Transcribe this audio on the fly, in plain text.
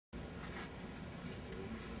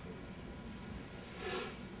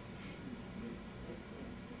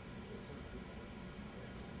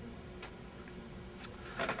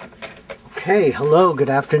Okay, hello, good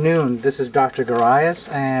afternoon. This is Dr.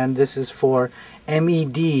 Garias, and this is for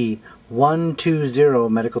MED120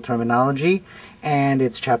 medical terminology, and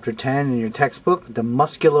it's chapter 10 in your textbook, the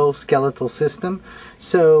musculoskeletal system.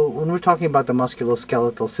 So when we're talking about the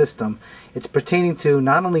musculoskeletal system, it's pertaining to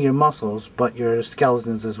not only your muscles, but your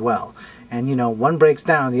skeletons as well. And you know, one breaks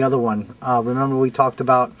down, the other one. Remember we talked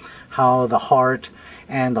about how the heart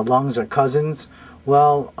and the lungs are cousins?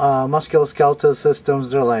 Well, musculoskeletal systems,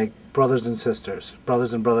 they're like brothers and sisters,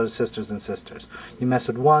 brothers and brothers, sisters and sisters. You mess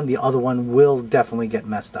with one, the other one will definitely get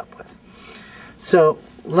messed up with. So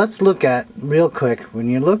let's look at, real quick, when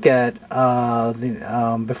you look at,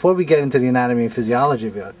 before we get into the anatomy and physiology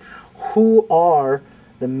of it, who are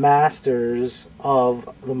the masters of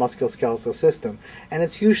the musculoskeletal system? And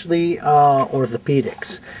it's usually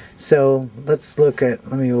orthopedics. So let's look at,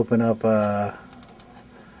 let me open up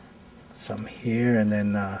some here, and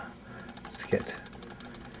then let's get,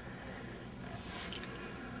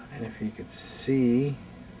 and if you could see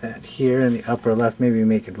that here in the upper left, maybe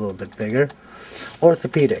make it a little bit bigger.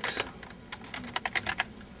 Orthopedics.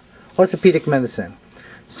 Orthopedic medicine.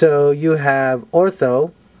 So you have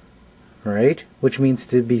ortho, right, which means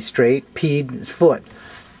to be straight, ped, foot.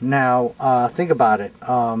 Now think about it.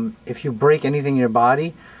 If you break anything in your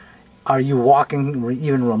body, are you walking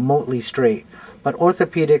even remotely straight? But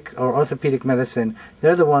orthopedic medicine,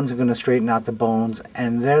 they're the ones who are going to straighten out the bones,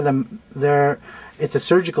 and it's a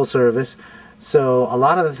surgical service. So a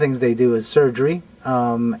lot of the things they do is surgery,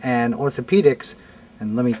 and orthopedics,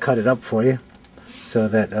 and let me cut it up for you so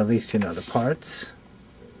that at least you know the parts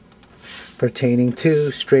pertaining to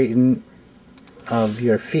straighten of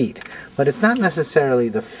your feet. But it's not necessarily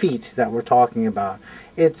the feet that we're talking about.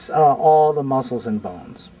 It's all the muscles and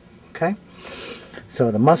bones. Okay? So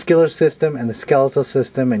the muscular system and the skeletal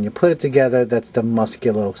system, and you put it together, that's the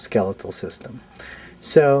musculoskeletal system.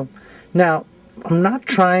 So now, I'm not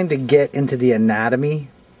trying to get into the anatomy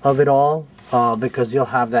of it all, because you'll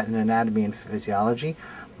have that in anatomy and physiology,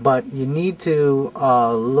 but you need to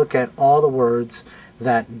look at all the words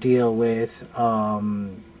that deal with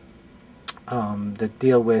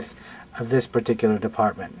this particular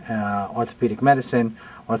department: orthopedic medicine,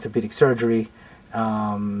 orthopedic surgery,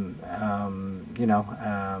 and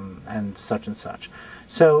such and such.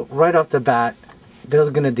 So right off the bat, they're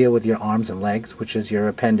going to deal with your arms and legs, which is your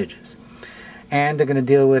appendages. And they're going to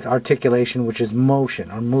deal with articulation, which is motion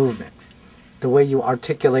or movement, the way you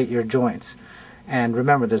articulate your joints. And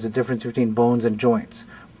remember, there's a difference between bones and joints.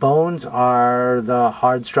 Bones are the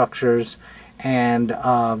hard structures, and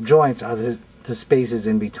joints are the spaces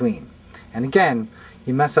in between. And again,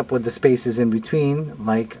 you mess up with the spaces in between,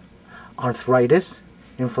 like arthritis,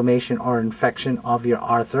 inflammation or infection of your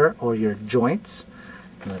arthur or your joints.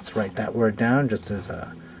 Let's write that word down just as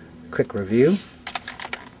a quick review.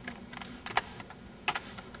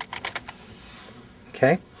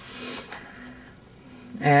 Okay.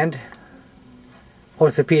 And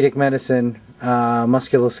orthopedic medicine,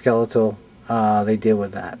 musculoskeletal, they deal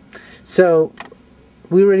with that. So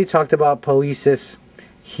we already talked about poiesis,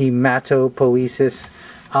 hematopoiesis,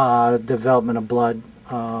 development of blood.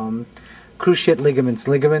 Cruciate ligaments.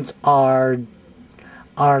 Ligaments are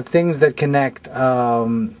things that connect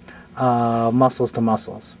muscles to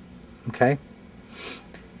muscles. Okay?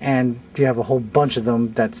 And you have a whole bunch of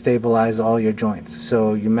them that stabilize all your joints.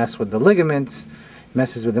 So you mess with the ligaments,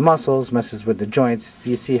 messes with the muscles, messes with the joints.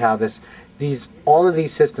 You see how all of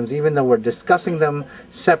these systems, even though we're discussing them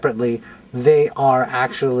separately, they are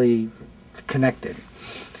actually connected.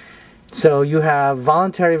 So you have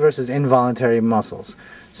voluntary versus involuntary muscles.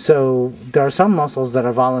 So there are some muscles that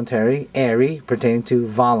are voluntary, airy, pertaining to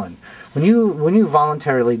volun. When you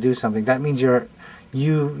voluntarily do something, that means you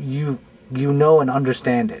know and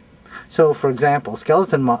understand it. So for example,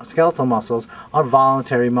 skeletal muscles are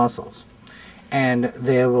voluntary muscles, and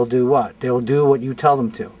they will do what? They will do what you tell them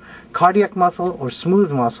to. Cardiac muscle or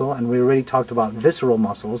smooth muscle, and we already talked about visceral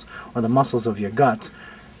muscles or the muscles of your guts.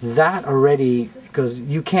 That already, because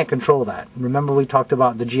you can't control that. Remember we talked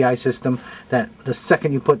about the GI system, that the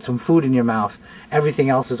second you put some food in your mouth, everything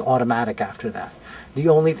else is automatic after that. The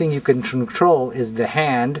only thing you can control is the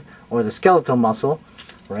hand or the skeletal muscle,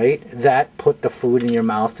 right, that put the food in your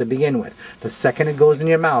mouth to begin with. The second it goes in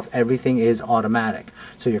your mouth, everything is automatic.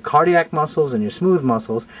 So your cardiac muscles and your smooth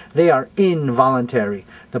muscles, they are involuntary.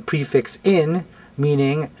 The prefix in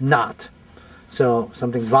meaning not. So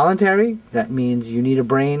something's voluntary, that means you need a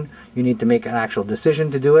brain, you need to make an actual decision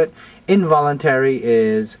to do it. Involuntary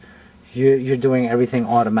is you're doing everything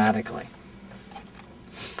automatically.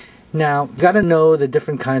 Now, you've got to know the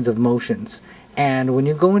different kinds of motions. And when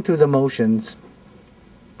you're going through the motions,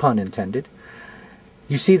 pun intended,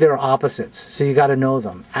 you see there are opposites, so you got to know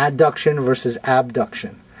them. Adduction versus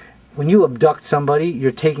abduction. When you abduct somebody,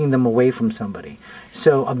 you're taking them away from somebody.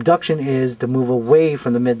 So abduction is to move away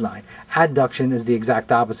from the midline. Adduction is the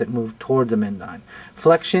exact opposite, move toward the midline.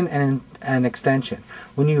 Flexion and extension.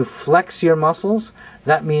 When you flex your muscles,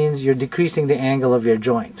 that means you're decreasing the angle of your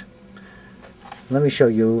joint. Let me show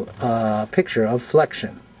you a picture of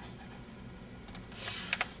flexion.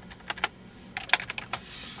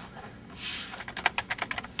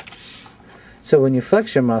 So when you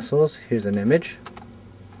flex your muscles, here's an image.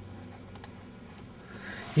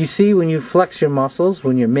 You see when you flex your muscles,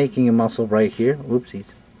 when you're making a muscle right here, whoopsies.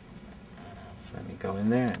 Let me go in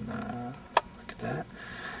there and look at that.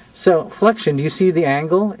 So flexion, do you see the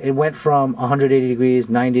angle? It went from 180 degrees,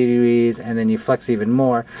 90 degrees, and then you flex even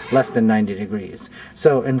more, less than 90 degrees.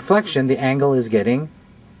 So in flexion, the angle is getting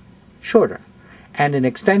shorter. And in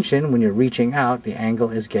extension, when you're reaching out, the angle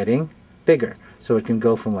is getting bigger. So it can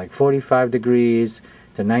go from like 45 degrees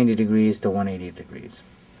to 90 degrees to 180 degrees.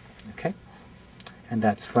 Okay? And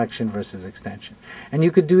that's flexion versus extension. And you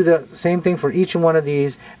could do the same thing for each one of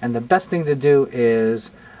these, and the best thing to do is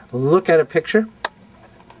look at a picture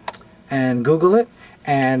and Google it,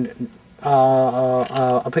 and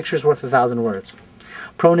a picture's worth 1,000 words.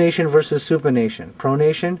 Pronation versus supination.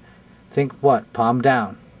 Pronation, think what? Palm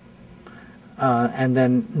down. And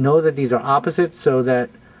then know that these are opposites, so that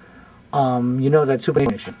you know that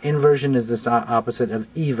supination. Inversion is the opposite of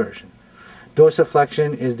eversion.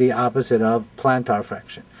 Dorsiflexion is the opposite of plantar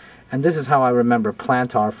flexion. And this is how I remember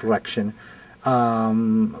plantar flexion.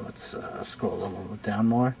 Let's scroll a little bit down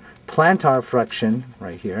more. Plantar flexion,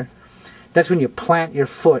 right here, that's when you plant your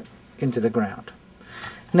foot into the ground.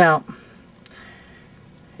 Now,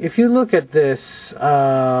 if you look at this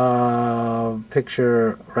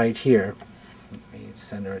picture right here, let me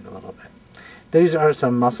center it a little bit. These are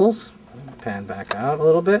some muscles. Pan back out a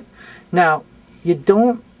little bit. Now, it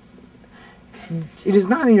is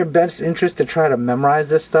not in your best interest to try to memorize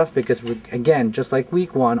this stuff, because, again, just like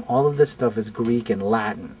week 1, all of this stuff is Greek and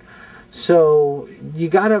Latin. So you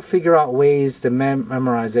got to figure out ways to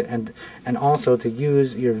memorize it, and also to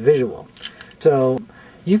use your visual. So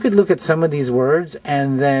you could look at some of these words,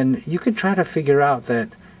 and then you could try to figure out that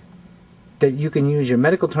you can use your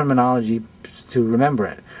medical terminology to remember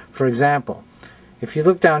it. For example, if you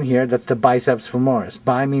look down here, that's the biceps femoris.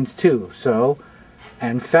 Bi means 2, so,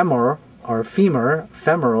 and femur, or femur,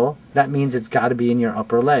 femoral, that means it's got to be in your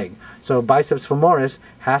upper leg. So biceps femoris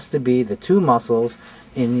has to be the 2 muscles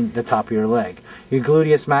in the top of your leg. Your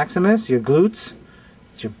gluteus maximus, your glutes,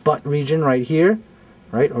 it's your butt region right here,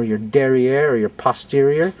 right, or your derriere, or your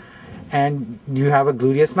posterior, and you have a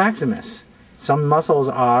gluteus maximus. Some muscles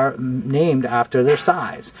are named after their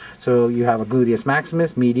size. So you have a gluteus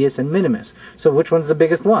maximus, medius, and minimus. So which one's the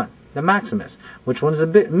biggest one? The maximus. Which one's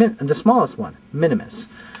the smallest one? Minimus.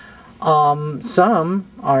 Some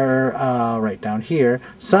are, right down here,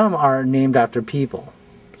 some are named after people.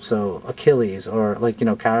 So Achilles, or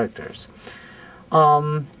characters.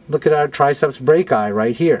 Look at our triceps brachii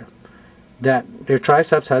right here. That their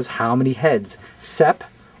triceps has how many heads? Sep,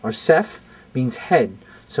 or ceph, means head.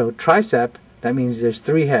 So tricep, that means there's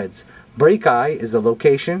 3 heads. Brachii is the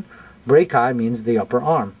location. Brachii means the upper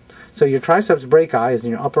arm. So your triceps brachii is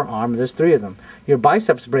in your upper arm, and there's 3 of them. Your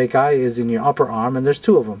biceps brachii is in your upper arm, and there's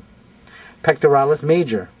 2 of them. Pectoralis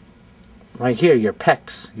major, right here, your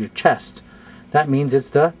pecs, your chest. That means it's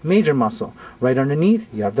the major muscle. Right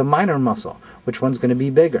underneath, you have the minor muscle. Which one's going to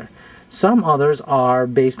be bigger? Some others are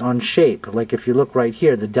based on shape. Like if you look right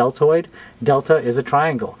here, the deltoid, delta is a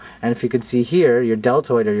triangle. And if you could see here, your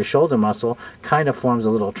deltoid, or your shoulder muscle, kind of forms a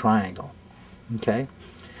little triangle. Okay?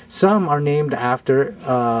 Some are named after,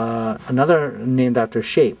 another named after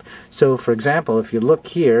shape. So for example, if you look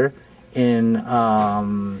here in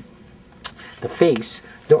the face,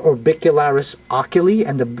 the orbicularis oculi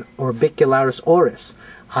and the orbicularis oris.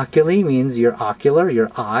 Oculi means your ocular,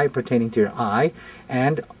 your eye, pertaining to your eye,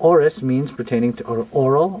 and oris means pertaining to, or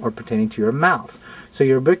oral, or pertaining to your mouth. So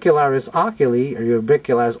your orbicularis oculi, or your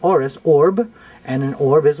orbicularis oris, orb, and an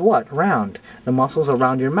orb is what? Round. The muscles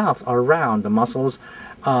around your mouth are round. The muscles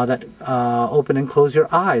that open and close your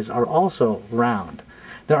eyes are also round.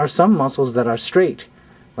 There are some muscles that are straight,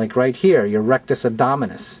 like right here, your rectus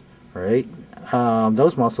abdominis, right?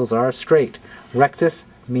 Those muscles are straight. Rectus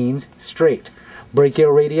means straight.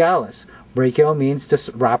 Brachioradialis. Brachio means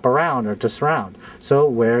to wrap around, or to surround. So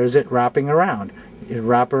where is it wrapping around? It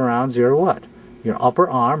wraps around your what? Your upper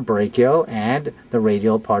arm, brachio, and the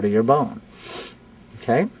radial part of your bone.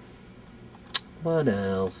 Okay? What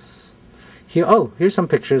else? Here, here's some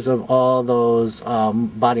pictures of all those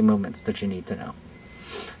body movements that you need to know.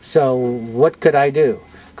 So what could I do?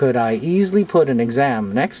 Could I easily put an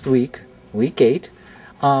exam next week, week 8,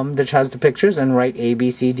 that has the pictures and write A,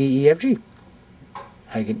 B, C, D, E, F, G?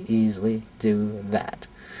 I can easily do that.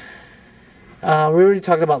 We already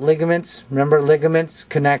talked about ligaments. Remember, ligaments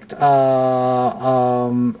connect what's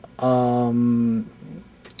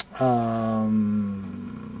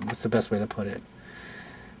the best way to put it?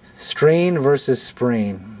 Strain versus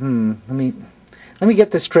sprain. Let me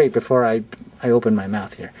get this straight before I open my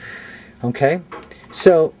mouth here. Okay?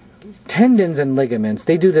 So tendons and ligaments,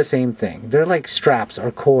 they do the same thing. They're like straps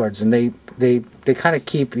or cords, and they kind of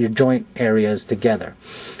keep your joint areas together.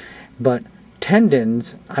 But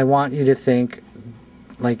tendons, I want you to think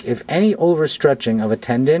like if any overstretching of a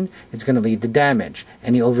tendon, it's going to lead to damage.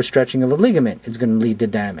 Any overstretching of a ligament is going to lead to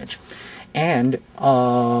damage. And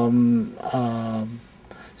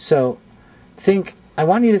so I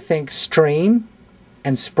want you to think strain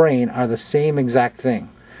and sprain are the same exact thing.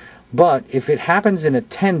 But if it happens in a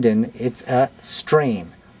tendon, it's a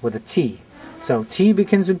strain with a T. So T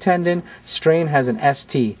begins with tendon, strain has an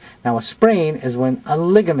ST. Now a sprain is when a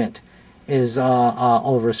ligament is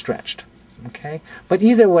overstretched. Okay? But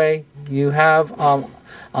either way, you have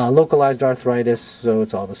localized arthritis, so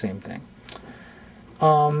it's all the same thing.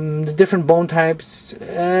 The different bone types,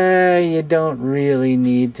 you don't really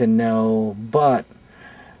need to know, but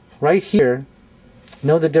right here,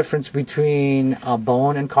 know the difference between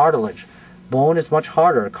bone and cartilage. Bone is much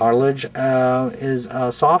harder. Cartilage is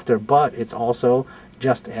softer, but it's also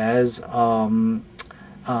just as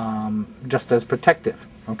protective.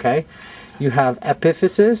 Okay, you have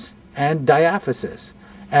epiphysis and diaphysis.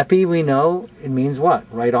 Epi, we know it means what?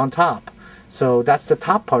 Right on top. So that's the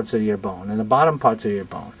top parts of your bone and the bottom parts of your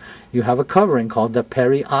bone. You have a covering called the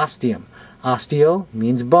periosteum. Osteo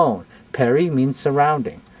means bone. Peri means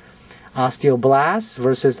surrounding. Osteoblasts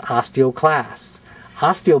versus osteoclasts.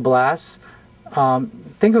 Osteoblasts,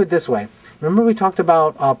 think of it this way. Remember we talked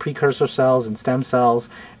about precursor cells and stem cells,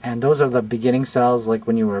 and those are the beginning cells like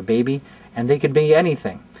when you were a baby, and they could be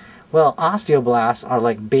anything. Well, osteoblasts are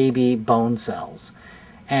like baby bone cells.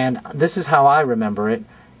 And this is how I remember it.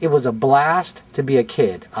 It was a blast to be a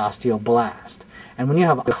kid, osteoblast. And when you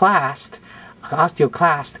have a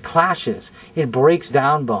osteoclast clashes, it breaks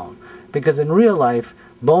down bone. Because in real life,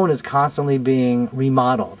 bone is constantly being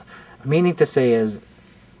remodeled. Meaning to say is,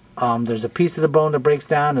 there's a piece of the bone that breaks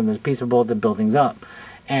down and there's a piece of bone that buildings up.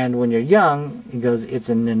 And when you're young, because it's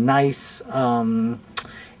in a nice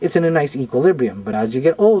equilibrium. But as you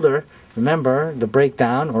get older, remember the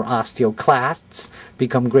breakdown or osteoclasts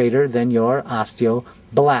become greater than your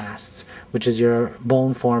osteoblasts, which is your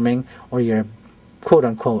bone forming or your quote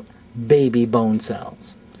unquote baby bone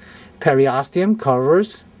cells. Periosteum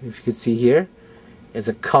covers, if you can see here, is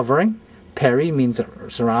a covering. Peri means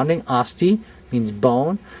surrounding. Oste means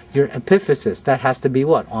bone. Your epiphysis, that has to be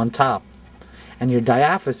what? On top. And your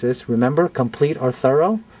diaphysis, remember, complete or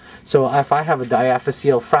thorough. So if I have a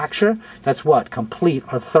diaphyseal fracture, that's what? Complete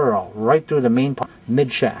or thorough, right through the main part,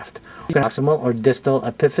 mid-shaft. Proximal or distal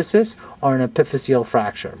epiphysis, or an epiphyseal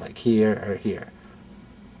fracture, like here or here.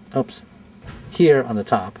 Oops. Here on the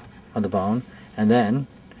top of the bone, and then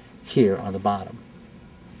here on the bottom.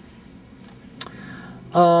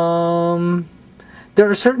 There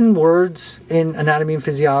are certain words in anatomy and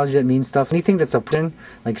physiology that mean stuff. Anything that's a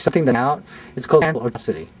like something that's out, it's called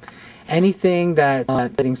orthosity. Anything that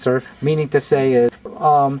getting surf, meaning to say is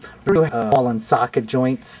ball and socket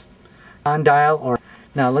joints, condyle, or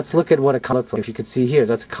now let's look at what a condyle looks like. If you could see here,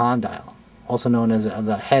 that's a condyle, also known as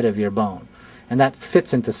the head of your bone, and that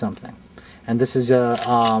fits into something. And this is your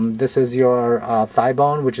thigh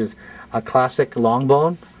bone, which is a classic long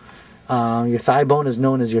bone. Your thigh bone is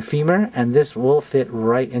known as your femur, and this will fit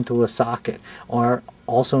right into a socket, or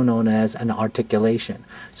also known as an articulation.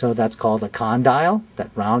 So that's called a condyle,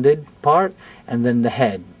 that rounded part, and then the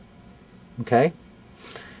head. Okay?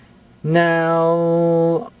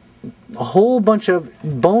 Now, a whole bunch of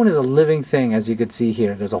bone is a living thing, as you could see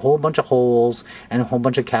here. There's a whole bunch of holes and a whole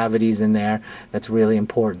bunch of cavities in there. That's really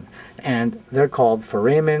important. And they're called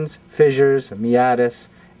foramens, fissures, meatus,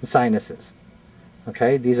 and sinuses.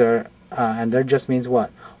 Okay? These are, and that just means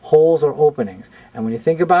what? Holes or openings. And when you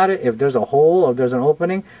think about it, if there's a hole or there's an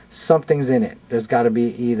opening, something's in it. There's got to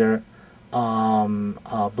be either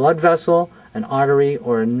a blood vessel, an artery,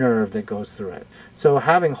 or a nerve that goes through it. So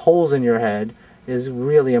having holes in your head is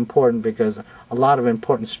really important because a lot of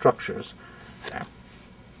important structures there.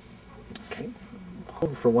 Okay,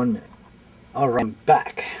 hold for 1 minute. All right, I'm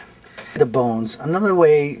back. The bones. Another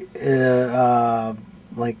way,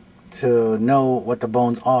 like to know what the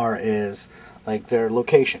bones are is like their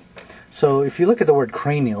location. So if you look at the word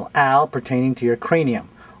cranial, al pertaining to your cranium,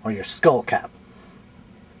 or your skull cap.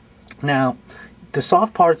 Now, the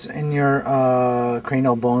soft parts in your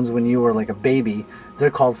cranial bones when you were like a baby,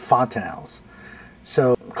 they're called fontanelles.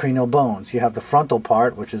 So cranial bones, you have the frontal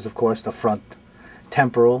part, which is of course the front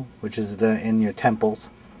temporal, which is in your temples,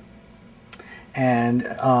 and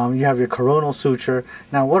you have your coronal suture.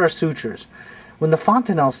 Now, what are sutures? When the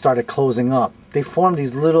fontanelles started closing up, they formed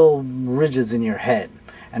these little ridges in your head,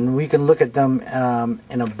 and we can look at them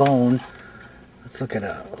in a bone. Let's look at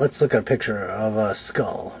a picture of a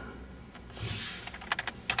skull.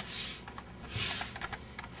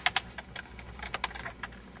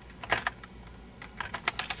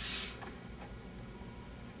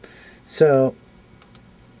 So,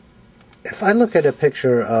 if I look at a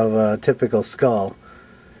picture of a typical skull,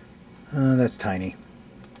 that's tiny.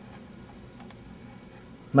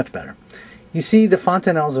 Much better. You see the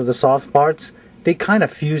fontanelles or the soft parts, they kind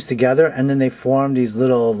of fuse together and then they form these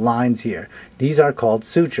little lines here. These are called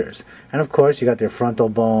sutures. And of course you got your frontal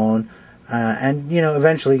bone, and you know,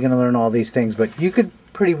 eventually you're going to learn all these things, but you could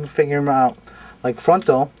pretty figure them out. Like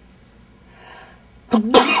frontal,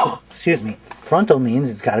 excuse me, frontal means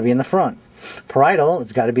it's got to be in the front. Parietal,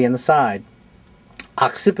 it's got to be in the side.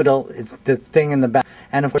 Occipital, it's the thing in the back.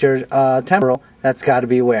 And of course your temporal, that's got to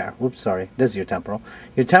be where? Oops, sorry, this is your temporal.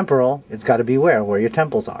 Your temporal, it's got to be where your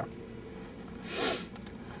temples are.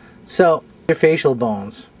 So, your facial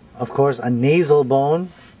bones. Of course, a nasal bone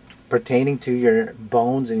pertaining to your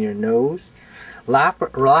bones in your nose.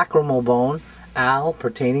 Lacrimal bone, al,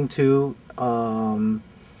 pertaining to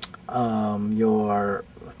your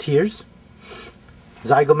tears.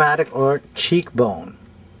 Zygomatic or cheekbone,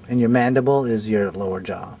 and your mandible is your lower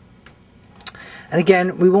jaw. And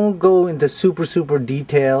again, we won't go into super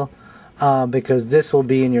detail because this will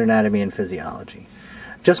be in your anatomy and physiology.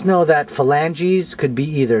 Just know that phalanges could be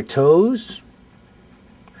either toes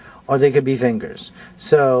or they could be fingers.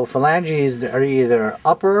 So phalanges are either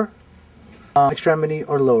upper extremity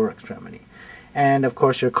or lower extremity. And of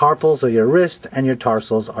course your carpals are your wrist and your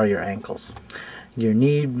tarsals are your ankles. Your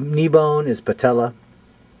knee bone is patella.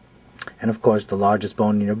 And of course the largest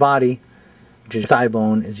bone in your body, which is your thigh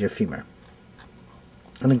bone, is your femur.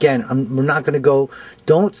 And again, we're not going to go,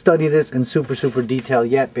 don't study this in super detail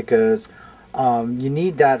yet because you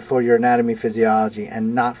need that for your anatomy physiology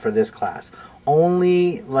and not for this class.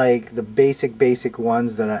 Only like the basic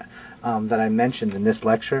ones that I mentioned in this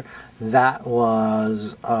lecture, that's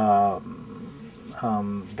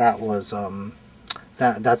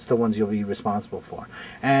the ones you'll be responsible for.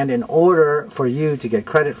 And in order for you to get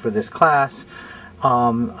credit for this class,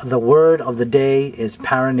 the word of the day is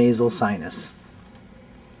paranasal sinus.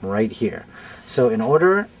 Right here. So in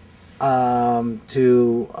order to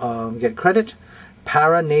get credit,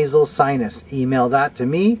 paranasal sinus, email that to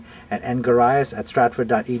me at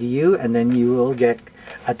ngarias@stratford.edu, and then you will get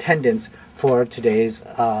attendance for today's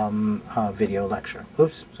video lecture.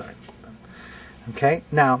 Oops, sorry. Okay,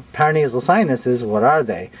 now paranasal sinuses, what are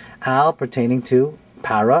they? Al, pertaining to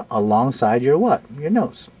para, alongside your what? Your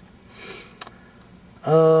nose.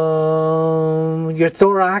 Your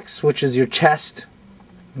thorax, which is your chest.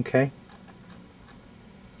 Okay,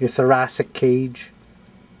 your thoracic cage.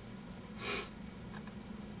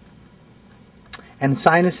 And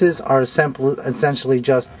sinuses are essentially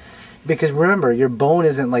just, because remember, your bone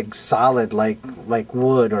isn't like solid like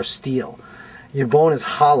wood or steel. Your bone is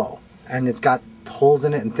hollow and it's got holes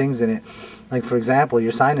in it and things in it. Like for example,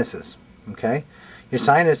 your sinuses. Okay, your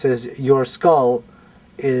sinuses, your skull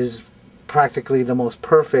is practically the most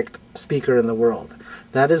perfect speaker in the world.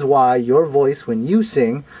 That is why your voice, when you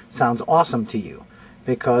sing, sounds awesome to you,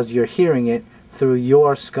 because you're hearing it through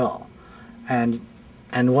your skull. And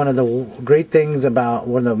one of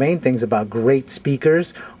the main things about great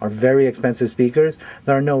speakers or very expensive speakers,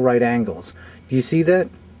 there are no right angles. Do you see that?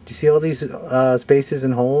 Do you see all these spaces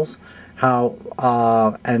and holes?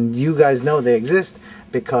 And you guys know they exist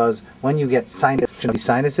because when you get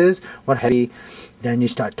sinuses, what heavy, then you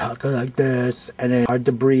start talking like this, and then it's hard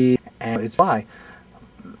to breathe, and it's why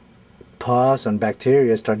pus and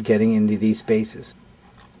bacteria start getting into these spaces.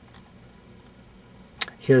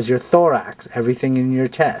 Here's your thorax, everything in your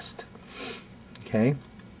chest. Okay,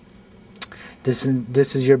 this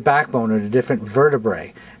is your backbone, or the different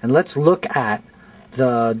vertebrae, and let's look at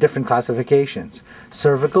the different classifications.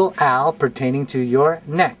 Cervical, al, pertaining to your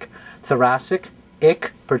neck. Thoracic,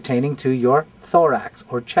 ic, pertaining to your thorax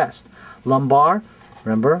or chest. Lumbar,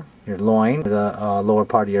 remember, your loin, the lower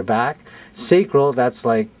part of your back. Sacral, that's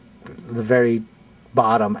like the very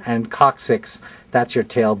bottom. And coccyx, that's your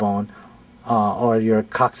tailbone, or your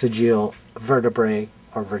coccygeal vertebrae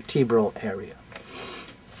or vertebral area.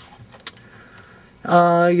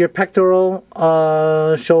 Your pectoral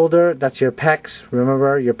shoulder, that's your pecs.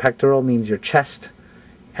 Remember, your pectoral means your chest,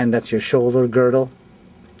 and that's your shoulder girdle.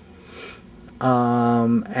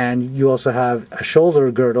 And you also have a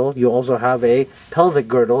shoulder girdle. You also have a pelvic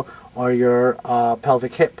girdle, or your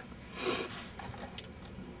pelvic hip.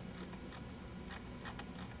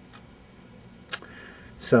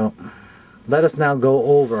 So let us now go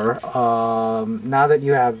over, now that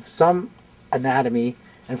you have some anatomy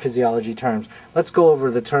and physiology terms, let's go over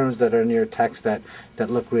the terms that are in your text that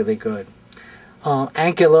look really good.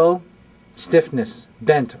 Ankylo, stiffness,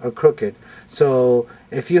 bent or crooked. So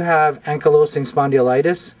if you have ankylosing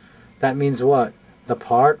spondylitis, that means what? The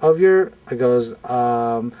part of your, it goes,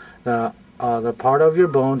 the part of your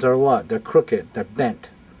bones are what? They're crooked, they're bent.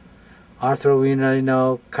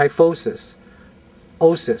 Arthrogryposis,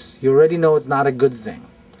 osis, you already know it's not a good thing.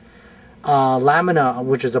 Lamina,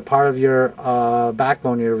 which is a part of your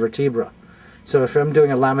backbone, your vertebra. So if I'm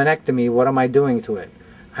doing a laminectomy, what am I doing to it?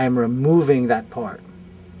 I'm removing that part.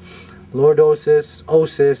 Lordosis,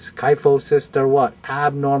 osis, kyphosis, they're what?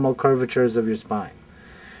 Abnormal curvatures of your spine.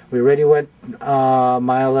 We already went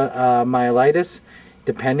myelitis.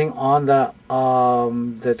 Depending on the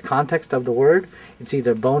context of the word, it's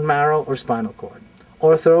either bone marrow or spinal cord.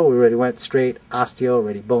 Ortho, we already went straight. Osteo,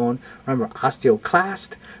 already bone. Remember,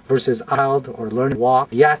 osteoclast versus child or learning to walk.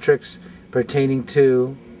 Pediatrics, pertaining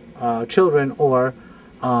to children, or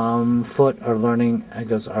foot or learning, I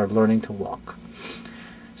guess, are learning to walk.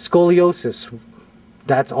 Scoliosis,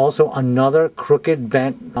 that's also another crooked,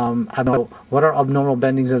 bent, what are abnormal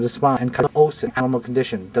bendings of the spine? And kyphosis, abnormal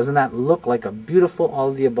condition. Doesn't that look like a beautiful, all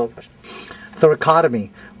of the above? Thoracotomy.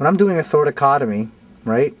 When I'm doing a thoracotomy,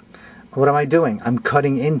 right, what am I doing? I'm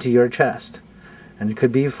cutting into your chest. And it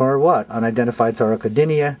could be for what? Unidentified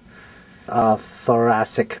thoracodynia,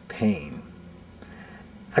 thoracic pain.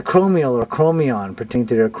 Acromial or acromion, pertaining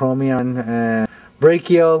to your acromion.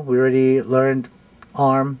 Brachio, we already learned,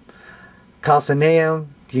 arm. Calcaneum,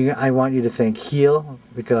 I want you to think heel,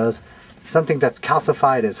 because something that's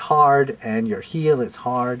calcified is hard, and your heel is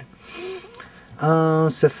hard.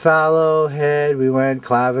 Cephalo, head, we went.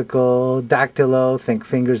 Clavicle. Dactylo, think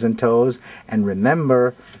fingers and toes. And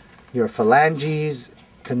remember, your phalanges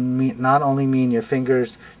can not only mean your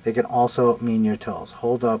fingers, they can also mean your toes.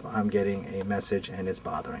 Hold up, I'm getting a message and it's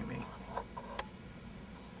bothering me.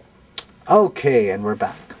 Okay, and we're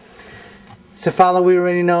back. Cephalo, we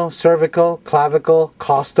already know. Cervical, clavicle,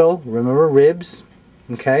 costo, remember ribs.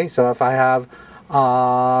 Okay, so if I have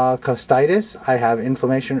costitis, I have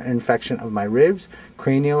inflammation or infection of my ribs.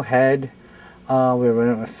 Cranial, head,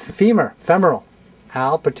 femur, femoral,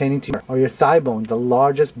 pertaining to your, or your thigh bone, the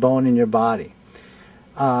largest bone in your body.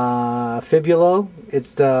 Fibulo,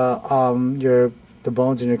 it's the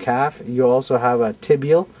bones in your calf. You also have a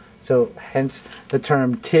tibial, so hence the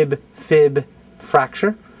term tib-fib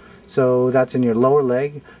fracture. So that's in your lower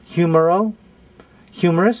leg. Humerus,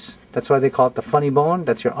 that's why they call it the funny bone.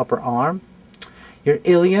 That's your upper arm. Your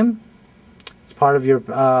ilium, it's part of your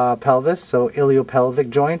pelvis, so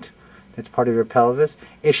iliopelvic joint, that's part of your pelvis.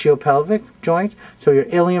 Ischiopelvic joint, so your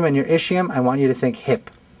ilium and your ischium, I want you to think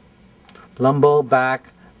hip. Lumbo,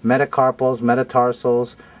 back, metacarpals,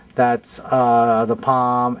 metatarsals, that's the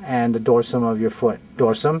palm and the dorsum of your foot.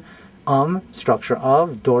 Dorsum, structure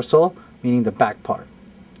of, dorsal, meaning the back part.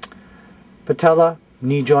 Patella,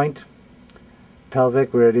 knee joint.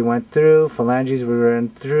 Pelvic, we already went through. Phalanges, we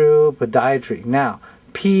went through. Podiatry. Now,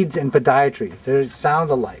 peds and podiatry, they sound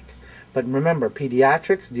alike. But remember,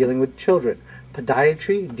 pediatrics, dealing with children.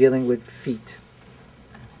 Podiatry, dealing with feet.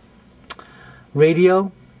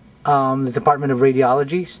 Radio, the Department of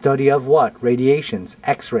Radiology, study of what? Radiations,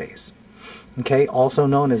 x-rays. Okay, also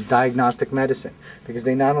known as diagnostic medicine. Because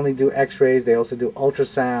they not only do x-rays, they also do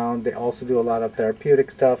ultrasound, they also do a lot of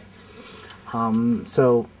therapeutic stuff.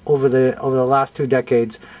 So over the last 2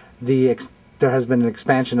 decades, there has been an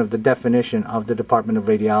expansion of the definition of the Department of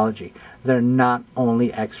Radiology. They're not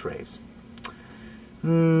only x-rays.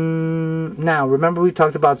 Now, remember we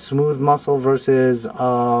talked about smooth muscle versus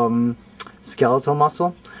skeletal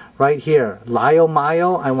muscle? Right here,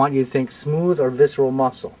 leiomyo, I want you to think smooth or visceral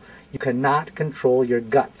muscle. You cannot control your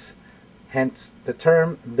guts, hence the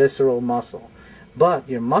term visceral muscle. But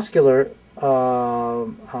your muscular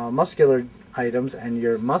items and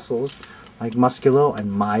your muscles, like musculo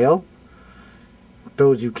and myo,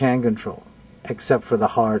 those you can control, except for the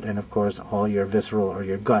heart and of course all your visceral or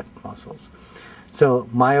your gut muscles. So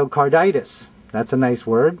myocarditis, that's a nice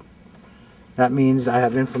word. That means I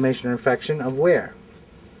have inflammation or infection of where?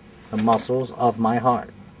 The muscles of my heart.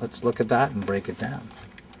 Let's look at that and break it down.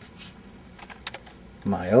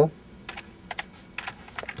 Myocarditis.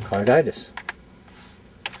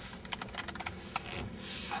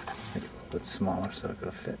 bit smaller so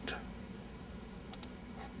it'll fit.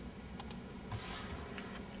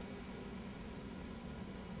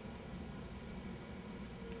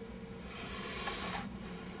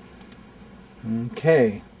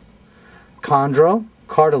 Okay. Chondro,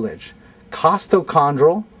 cartilage.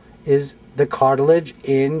 Costochondral is the cartilage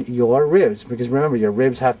in your ribs, because remember, your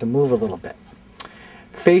ribs have to move a little bit.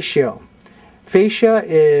 Fascia. Fascia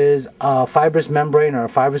is a fibrous membrane or a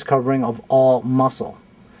fibrous covering of all muscle.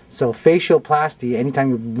 So fascioplasty, anytime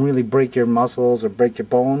you really break your muscles or break your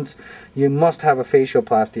bones, you must have a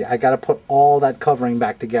fascioplasty. I got to put all that covering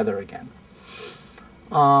back together again.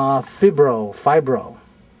 Fibro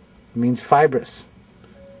means fibrous.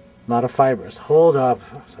 A lot of fibers. Hold up,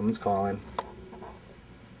 someone's calling.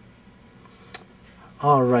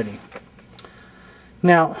 Alrighty.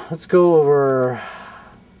 Now, let's go over...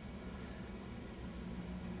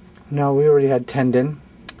 No, we already had tendon.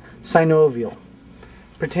 Synovial.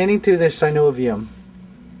 Pertaining to the synovium,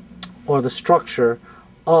 or the structure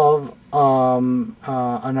of an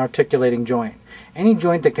articulating joint. Any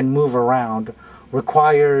joint that can move around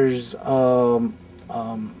requires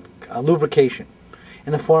lubrication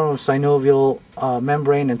in the form of synovial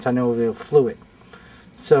membrane and synovial fluid.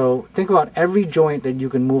 So think about every joint that you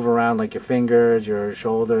can move around, like your fingers, your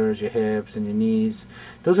shoulders, your hips, and your knees.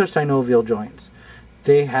 Those are synovial joints.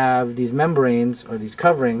 They have these membranes or these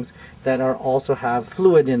coverings that are also have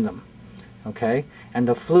fluid in them. Okay, and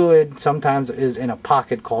the fluid sometimes is in a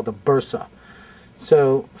pocket called a bursa.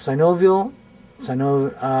 So synovial,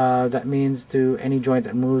 that means to any joint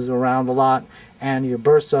that moves around a lot, and your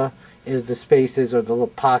bursa is the spaces or the little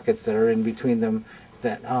pockets that are in between them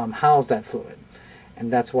that house that fluid.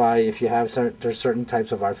 And that's why if you have there's certain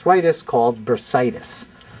types of arthritis called bursitis.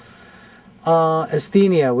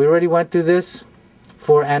 Asthenia, we already went through this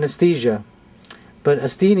for anesthesia, but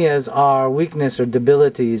asthenias are weakness or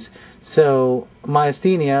debilities. So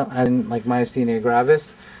myasthenia, and like myasthenia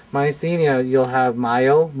gravis, myasthenia, you'll have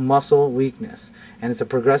muscle weakness, and it's a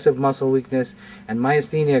progressive muscle weakness. And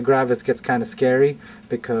myasthenia gravis gets kind of scary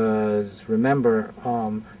because remember,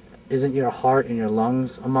 isn't your heart and your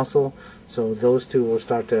lungs a muscle? So those two will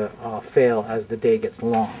start to fail as the day gets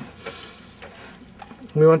long.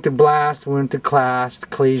 We went to blast, we went to clast,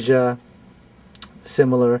 chalasia,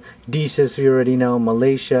 similar. Desis, you already know.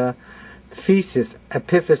 Malacia. Physis,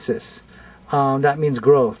 epiphysis, that means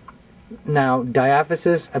growth. Now,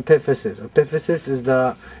 diaphysis, epiphysis. Epiphysis is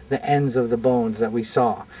the ends of the bones that we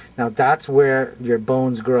saw. Now, that's where your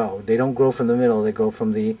bones grow. They don't grow from the middle, they grow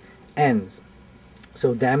from the ends.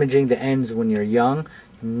 So damaging the ends when you're young,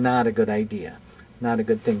 not a good idea. Not a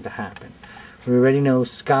good thing to happen. We already know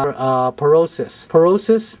porosis.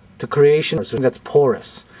 Porosis, the creation, that's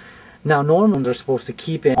porous. Now, normally they're supposed to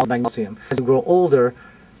keep in magnesium. As you grow older,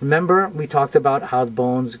 remember we talked about how the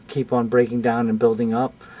bones keep on breaking down and building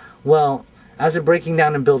up? Well, as they're breaking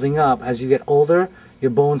down and building up, as you get older, your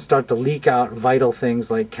bones start to leak out vital things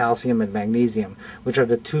like calcium and magnesium, which are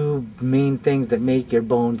the two main things that make your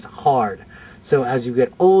bones hard. So as you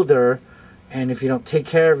get older, and if you don't take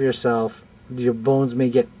care of yourself, your bones may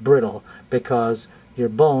get brittle because your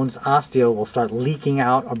bones, osteo, will start leaking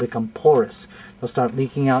out or become porous. They'll start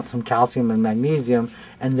leaking out some calcium and magnesium,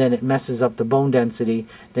 and then it messes up the bone density.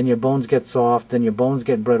 Then your bones get soft, then your bones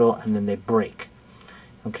get brittle, and then they break.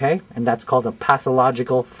 Okay? And that's called a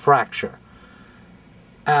pathological fracture.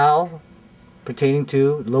 Al, pertaining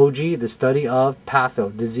to logi, the study of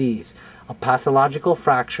patho, disease. A pathological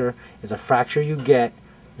fracture is a fracture you get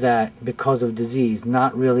that because of disease,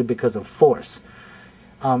 not really because of force.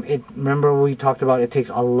 Remember we talked about it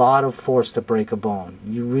takes a lot of force to break a bone.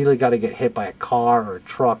 You really got to get hit by a car or a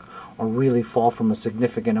truck or really fall from a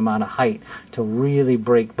significant amount of height to really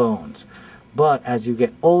break bones. But as you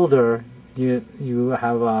get older, you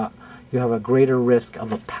have a greater risk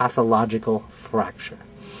of a pathological fracture.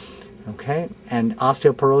 Okay? And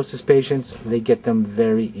osteoporosis patients, they get them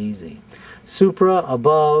very easy. Supra,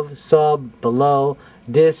 above, sub, below.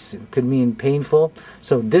 Dis could mean painful.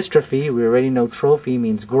 So dystrophy, we already know trophy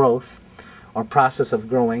means growth or process of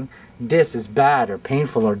growing. Dis is bad or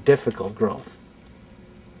painful or difficult growth.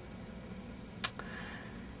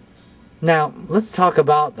 Now, let's talk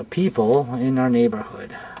about the people in our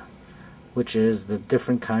neighborhood, which is the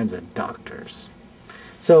different kinds of doctors.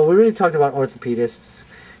 So we really talked about orthopedists.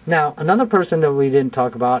 Now, another person that we didn't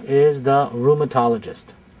talk about is the rheumatologist.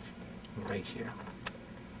 Right here.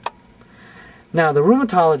 Now, the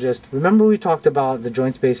rheumatologist, remember we talked about the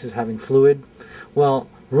joint spaces having fluid? Well,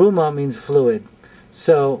 rheuma means fluid.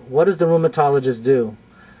 So what does the rheumatologist do?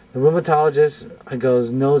 The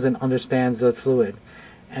rheumatologist knows and understands the fluid.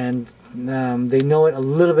 And they know it a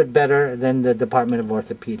little bit better than the Department of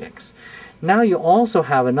Orthopedics. Now you also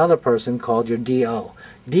have another person called your DO.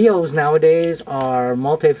 DOs nowadays are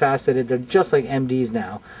multifaceted. They're just like MDs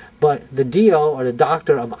now. But the DO, or the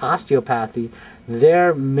doctor of osteopathy,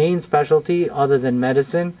 their main specialty, other than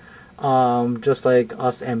medicine, just like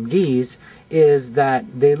us MDs, is that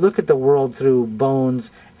they look at the world through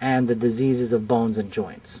bones and the diseases of bones and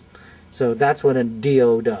joints. So that's what a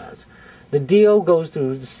DO does. The DO goes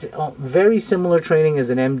through very similar training as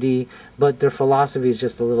an MD, but their philosophy is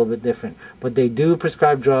just a little bit different. But they do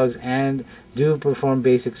prescribe drugs and do perform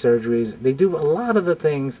basic surgeries. They do a lot of the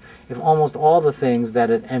things, if almost all the things, that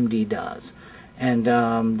an MD does. And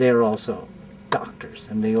they're also doctors,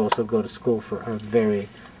 and they also go to school for a very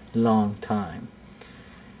long time.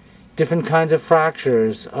 Different kinds of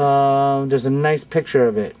fractures. There's a nice picture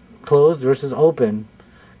of it. Closed versus open.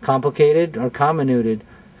 Complicated or comminuted.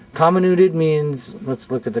 Comminuted means,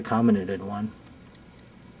 let's look at the comminuted one.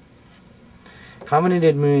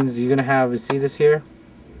 Comminuted means you're going to have, you see this here?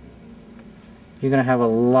 You're going to have a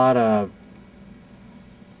lot of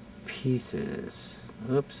pieces.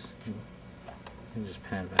 Oops. Let me just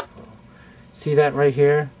pan back a little. See that right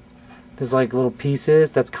here? There's like little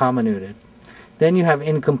pieces. That's comminuted. Then you have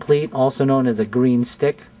incomplete, also known as a green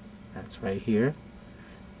stick. That's right here.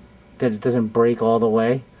 That it doesn't break all the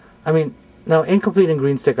way. I mean, now, incomplete and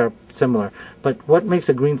green stick are similar, but what makes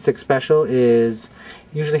a green stick special is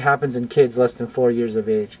usually happens in kids less than 4 years of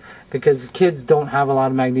age, because kids don't have a lot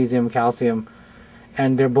of magnesium, calcium,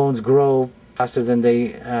 and their bones grow faster than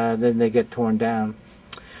they get torn down.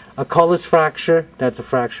 A Cullis fracture, that's a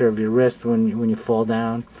fracture of your wrist when you fall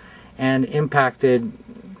down, and impacted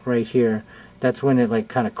right here, that's when it like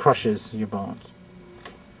kind of crushes your bones.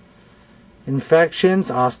 Infections,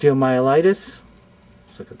 osteomyelitis.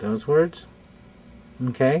 Let's look at those words.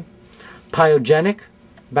 Okay. Pyogenic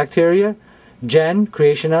bacteria. Gen,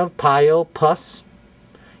 creation of. Pyo, pus.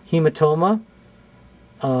 Hematoma.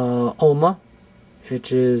 Oma,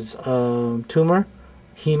 which is tumor.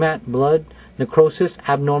 Hemat, blood. Necrosis,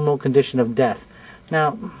 abnormal condition of death.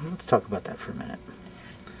 Now, let's talk about that for a minute.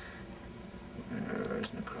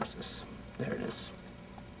 Where's necrosis? There it is.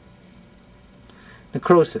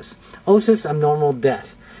 Necrosis. Osis, abnormal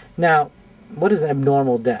death. Now, what is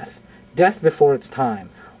abnormal death? Death before its time.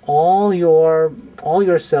 All your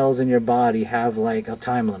cells in your body have like a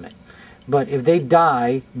time limit. But if they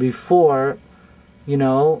die before,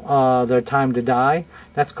 their time to die,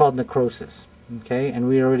 that's called necrosis. Okay? And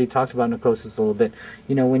we already talked about necrosis a little bit.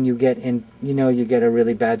 When you get you get a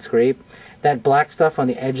really bad scrape, that black stuff on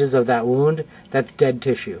the edges of that wound, that's dead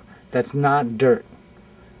tissue. That's not dirt.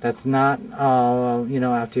 That's not,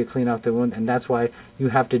 after you clean off the wound, and that's why you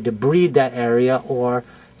have to debride that area or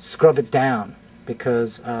scrub it down,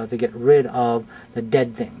 because to get rid of the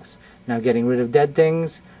dead things. Now, getting rid of dead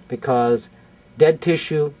things, because dead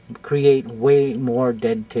tissue create way more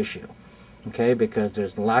dead tissue, okay, because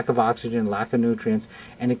there's lack of oxygen, lack of nutrients,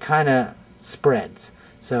 and it kind of spreads.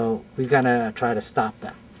 So we gotta try to stop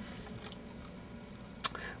that.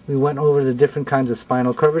 We went over the different kinds of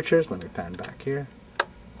spinal curvatures. Let me pan back here.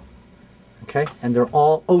 Okay, and they're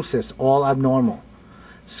all osis, all abnormal.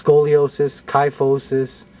 Scoliosis,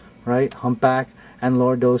 kyphosis, right, humpback, and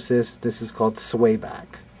lordosis. This is called swayback.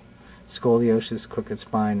 Scoliosis, crooked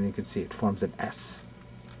spine, and you can see it forms an S.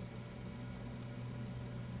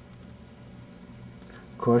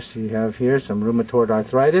 Of course, you have here some rheumatoid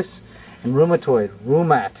arthritis and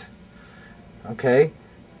rheumat. Okay,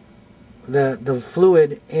 the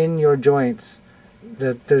fluid in your joints.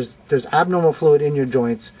 There's abnormal fluid in your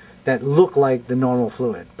joints that look like the normal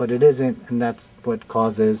fluid, but it isn't, and that's what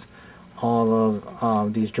causes all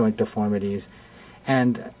of these joint deformities.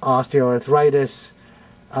 And osteoarthritis,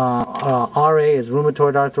 RA is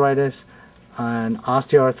rheumatoid arthritis, and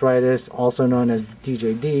osteoarthritis, also known as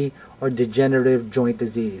DJD, or degenerative joint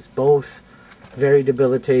disease. Both very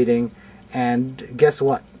debilitating, and guess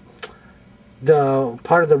what? The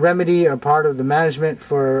part of the remedy or part of the management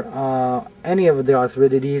for any of the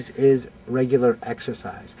arthritides is regular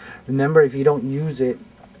exercise. Remember, if you don't use it,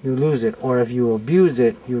 you lose it, or if you abuse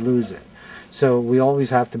it, you lose it. So we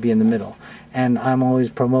always have to be in the middle. And I'm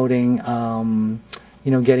always promoting,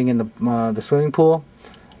 getting in the swimming pool,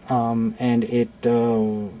 and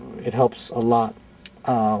it helps a lot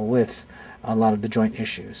with a lot of the joint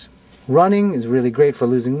issues. Running is really great for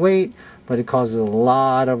losing weight, but it causes a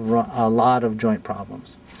lot of joint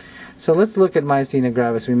problems. So let's look at myasthenia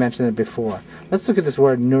gravis. We mentioned it before. Let's look at this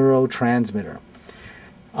word neurotransmitter.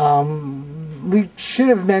 We should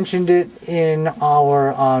have mentioned it in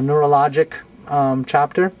our neurologic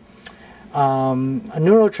chapter. A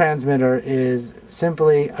neurotransmitter is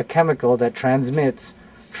simply a chemical that transmits.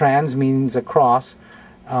 Trans means across.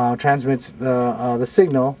 transmits the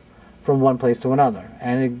signal from one place to another,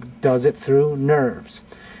 and it does it through nerves.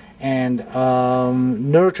 And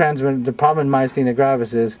neurotransmitter, the problem in myasthenia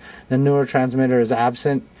gravis is the neurotransmitter is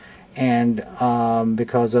absent, and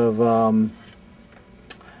because of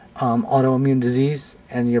autoimmune disease,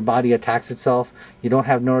 and your body attacks itself, you don't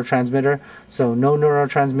have neurotransmitter. So no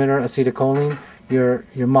neurotransmitter, acetylcholine, your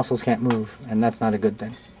muscles can't move, and that's not a good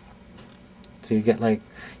thing. So you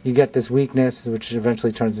get this weakness, which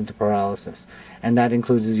eventually turns into paralysis, and that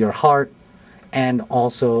includes your heart and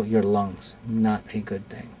also your lungs. Not a good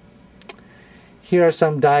thing. Here are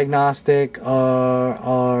some diagnostic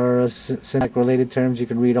or synaptic related terms. You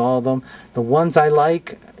can read all of them. The ones I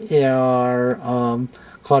like are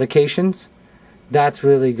claudications. That's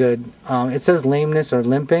really good. It says lameness or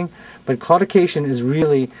limping, but claudication is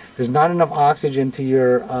really, there's not enough oxygen to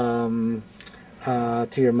your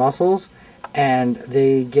muscles, and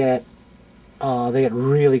they get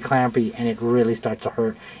really clampy, and it really starts to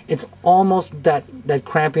hurt. It's almost that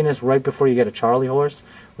crampiness right before you get a Charlie horse,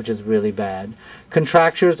 which is really bad.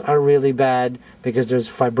 Contractures are really bad because there's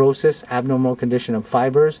fibrosis, abnormal condition of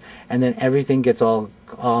fibers, and then everything gets all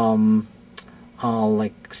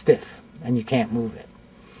like stiff, and you can't move it.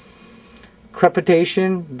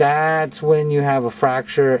 Crepitation, that's when you have a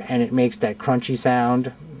fracture and it makes that crunchy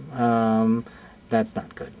sound. That's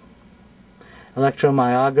not good.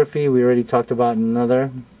 Electromyography, we already talked about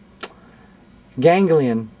another.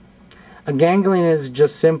 Ganglion. A ganglion is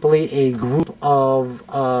just simply a group of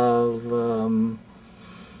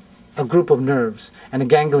nerves, and a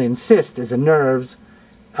ganglion cyst is a nerves,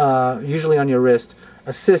 usually on your wrist.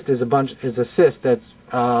 A cyst is a cyst that's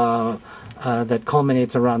that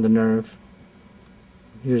culminates around the nerve,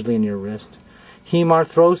 usually in your wrist.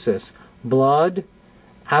 Hemarthrosis, blood,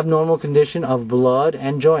 abnormal condition of blood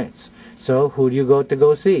and joints. So who do you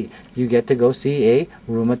go see? You get to go see a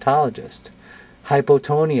rheumatologist.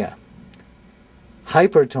 Hypotonia.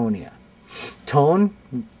 Hypertonia. Tone,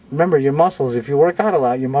 remember your muscles, if you work out a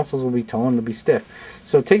lot, your muscles will be toned, they'll be stiff.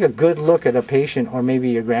 So take a good look at a patient, or maybe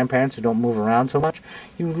your grandparents who don't move around so much.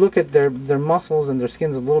 You look at their muscles, and their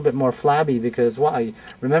skin's a little bit more flabby because why?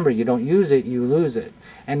 Remember, you don't use it, you lose it.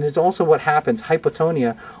 And it's also what happens,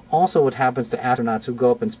 hypotonia, also what happens to astronauts who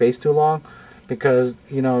go up in space too long, because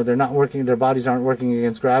they're not working, their bodies aren't working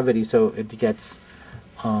against gravity, so it gets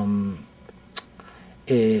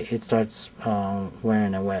it starts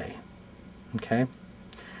wearing away. Okay.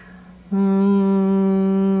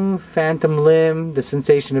 Phantom limb, the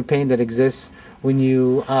sensation of pain that exists when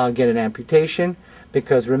you get an amputation,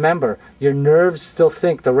 because remember, your nerves still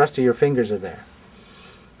think the rest of your fingers are there,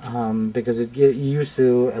 because it get used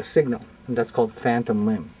to a signal, and that's called phantom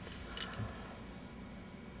limb.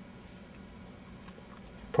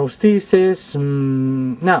 Prosthesis,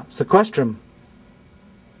 now sequestrum.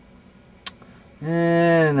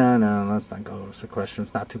 No, let's not go over sequestrum.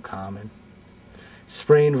 It's not too common.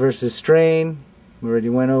 Sprain versus strain, we already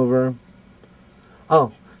went over.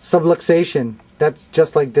 Oh, subluxation. That's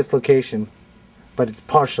just like dislocation, but it's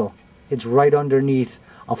partial. It's right underneath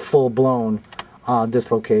a full-blown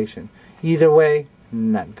dislocation. Either way,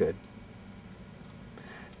 not good.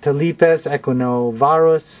 Talipes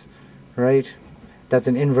equinovarus, right? That's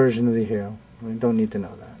an inversion of the hero. We don't need to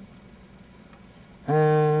know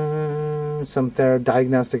that. Some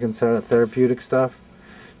diagnostic and therapeutic stuff.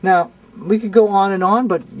 Now, we could go on and on,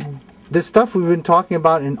 but this stuff we've been talking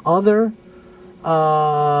about in other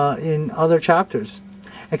chapters,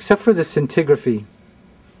 except for the scintigraphy.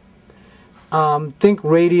 Think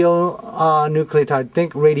radionucleotide.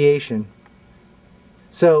 Think radiation.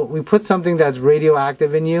 So we put something that's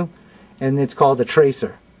radioactive in you, and it's called a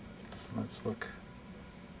tracer. Let's look.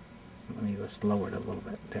 Let's lower it a little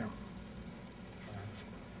bit. There.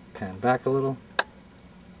 Pan back a little.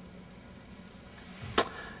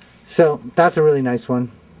 So that's a really nice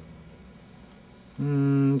one.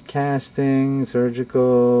 Casting,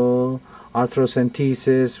 surgical,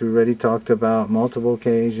 arthrocentesis, we already talked about multiple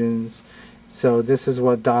occasions. So this is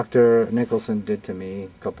what Dr. Nicholson did to me a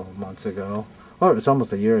couple of months ago. Or it was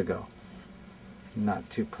almost a year ago. Not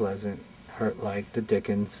too pleasant. Hurt like the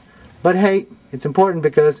dickens. But hey, it's important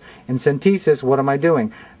because in centesis, what am I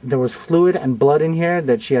doing? There was fluid and blood in here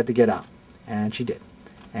that she had to get out. And she did.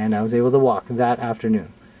 And I was able to walk that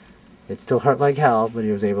afternoon. It still hurt like hell, but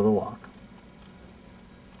he was able to walk.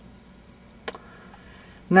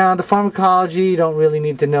 Now, the pharmacology you don't really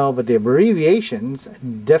need to know, but the abbreviations,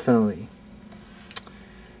 definitely.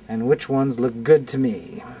 And which ones look good to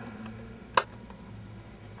me?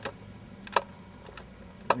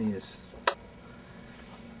 Let me just...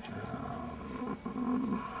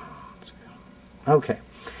 okay.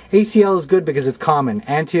 ACL is good because it's common.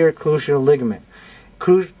 Anterior cruciate ligament.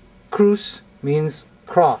 Cruce means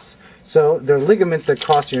cross. So there are ligaments that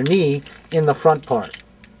cross your knee in the front part.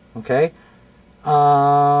 Okay?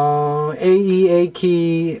 AE,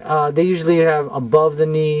 AC, they usually have above the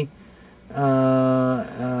knee,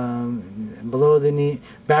 below the knee.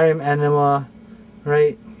 Barium enema,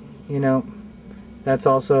 right? You know, that's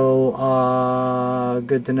also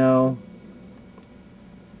good to know.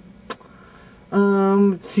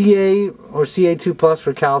 CA or CA2 plus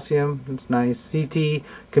for calcium. It's nice. CT,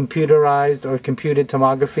 computerized or computed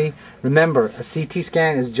tomography. Remember, a CT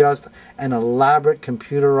scan is just an elaborate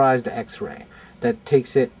computerized X-ray that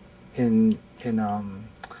takes it in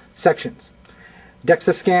sections.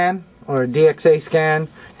 DEXA scan or DXA scan.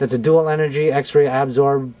 That's a dual energy X-ray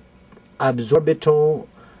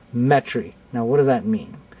absorptiometry. Now, what does that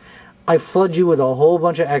mean? I flood you with a whole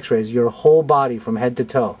bunch of x-rays, your whole body from head to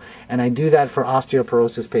toe. And I do that for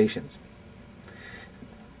osteoporosis patients.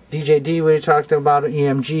 DJD, we talked about.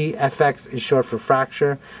 EMG, FX is short for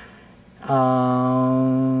fracture. We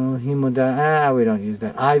don't use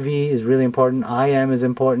that. IV is really important. IM is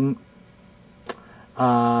important.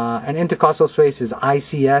 And intercostal space is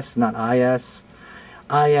ICS, not IS.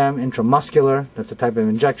 IM, intramuscular, that's a type of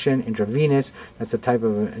injection. Intravenous, that's a type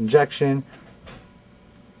of injection.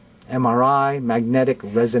 MRI, magnetic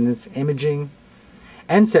resonance imaging.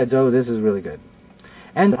 NSAIDs, oh, this is really good.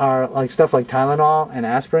 And are like stuff like Tylenol and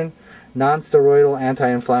aspirin, non-steroidal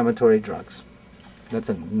anti-inflammatory drugs. That's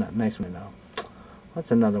a nice one to know.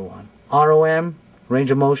 What's another one? ROM,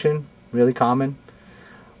 range of motion, really common.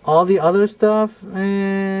 All the other stuff, not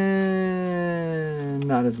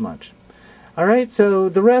as much. All right, so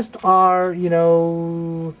the rest are, you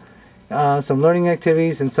know, some learning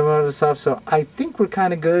activities and some other stuff. So I think we're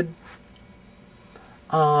kind of good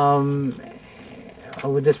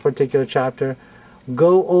with this particular chapter.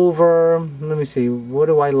 Go over, let me see, what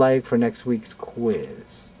do I like for next week's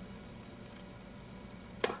quiz?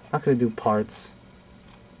 I'm not going to do parts.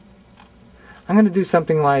 I'm going to do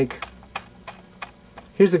something like,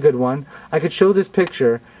 here's a good one. I could show this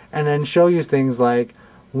picture and then show you things like,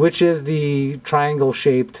 which is the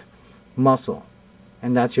triangle-shaped muscle?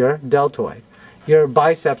 And that's your deltoid. Your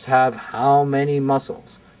biceps have how many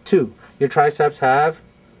muscles? 2. Your triceps have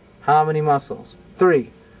how many muscles? 3.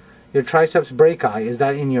 Your triceps brachii, is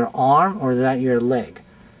that in your arm or is that your leg?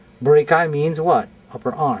 Brachii means what?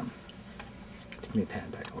 Upper arm. Let me pan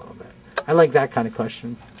back a little bit. I like that kind of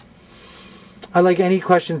question. I like any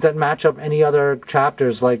questions that match up any other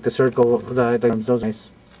chapters, like the circle, those are nice.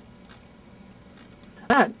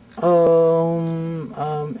 That,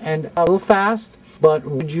 and a little fast, but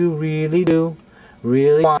would you really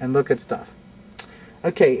want and look at stuff?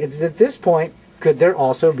 Okay, it's at this point, could there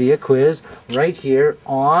also be a quiz right here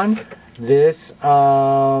on this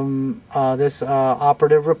operative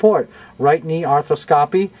report? Right knee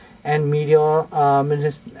arthroscopy and medial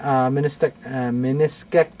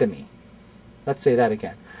meniscectomy. Let's say that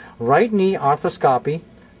again. Right knee arthroscopy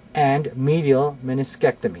and medial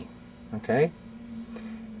meniscectomy. Okay?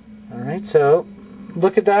 All right, so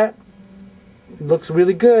look at that. It looks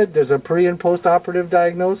really good. There's a pre and post operative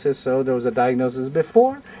diagnosis. So there was a diagnosis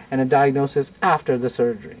before and a diagnosis after the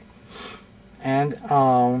surgery. And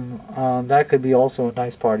that could be also a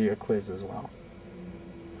nice part of your quiz as well.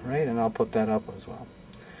 All right, and I'll put that up as well.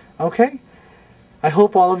 Okay. I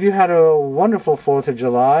hope all of you had a wonderful 4th of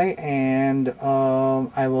July, and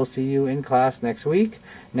I will see you in class next week.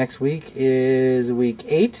 Next week is week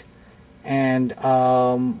 8, and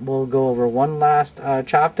we'll go over one last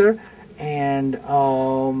chapter, and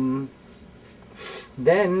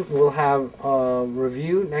then we'll have a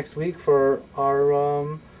review next week for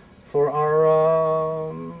our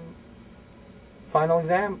final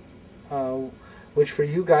exam, which for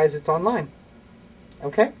you guys it's online.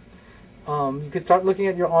 Okay? You can start looking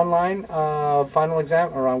at your online final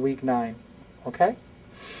exam around week 9, okay?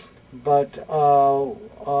 But what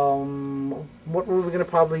we're going to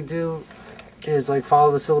probably do is like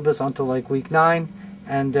follow the syllabus until like week 9,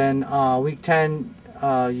 and then week 10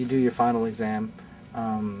 you do your final exam.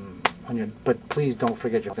 But please don't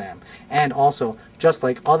forget your exam. And also, just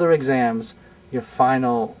like other exams, your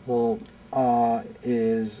final will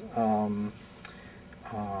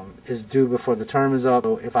is due before the term is up.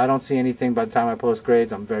 So if I don't see anything by the time I post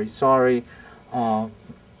grades, I'm very sorry. It'll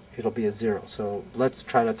be a 0. So let's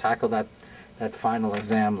try to tackle that final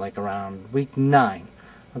exam like around week 9.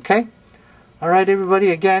 Okay? All right,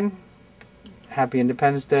 everybody. Again, happy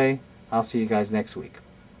Independence Day. I'll see you guys next week.